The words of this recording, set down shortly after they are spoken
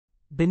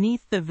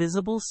Beneath the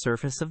visible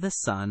surface of the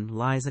Sun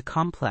lies a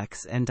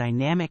complex and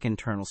dynamic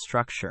internal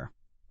structure,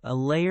 a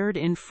layered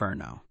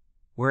inferno,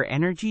 where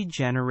energy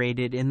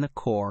generated in the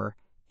core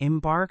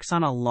embarks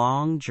on a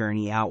long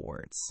journey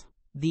outwards.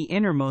 The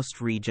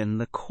innermost region,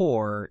 the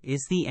core,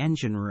 is the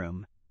engine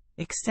room,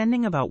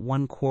 extending about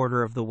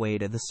 1/4 of the way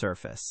to the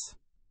surface.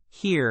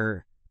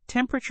 Here,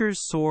 temperatures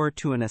soar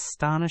to an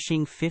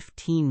astonishing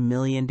 15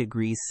 million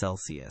degrees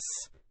Celsius,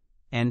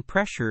 and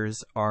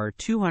pressures are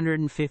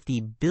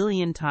 250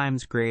 billion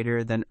times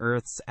greater than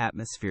Earth's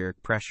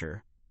atmospheric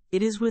pressure.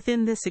 It is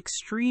within this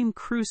extreme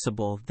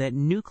crucible that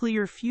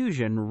nuclear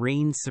fusion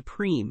reigns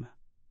supreme,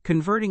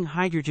 converting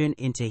hydrogen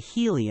into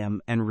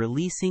helium and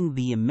releasing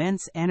the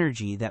immense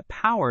energy that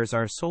powers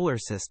our solar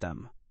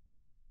system.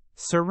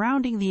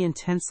 Surrounding the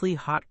intensely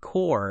hot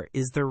core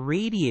is the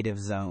radiative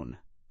zone,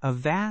 a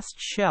vast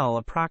shell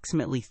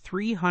approximately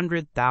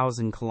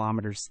 300,000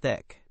 kilometers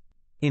thick.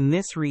 In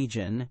this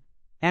region,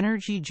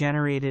 energy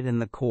generated in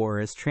the core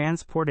is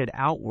transported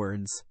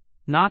outwards,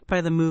 not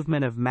by the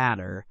movement of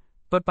matter,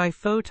 but by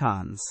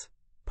photons,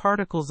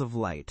 particles of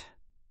light.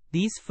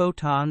 These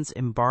photons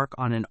embark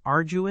on an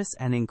arduous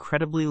and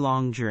incredibly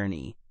long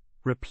journey,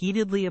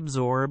 repeatedly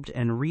absorbed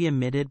and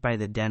re-emitted by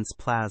the dense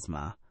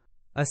plasma.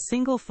 A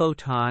single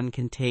photon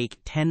can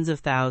take tens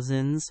of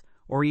thousands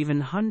or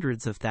even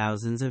hundreds of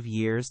thousands of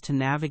years to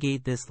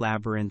navigate this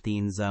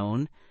labyrinthine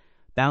zone,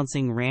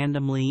 bouncing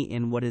randomly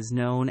in what is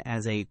known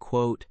as a,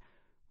 quote,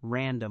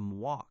 random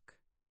walk.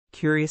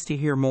 Curious to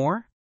hear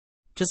more?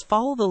 Just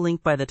follow the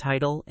link by the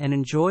title and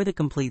enjoy the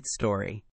complete story.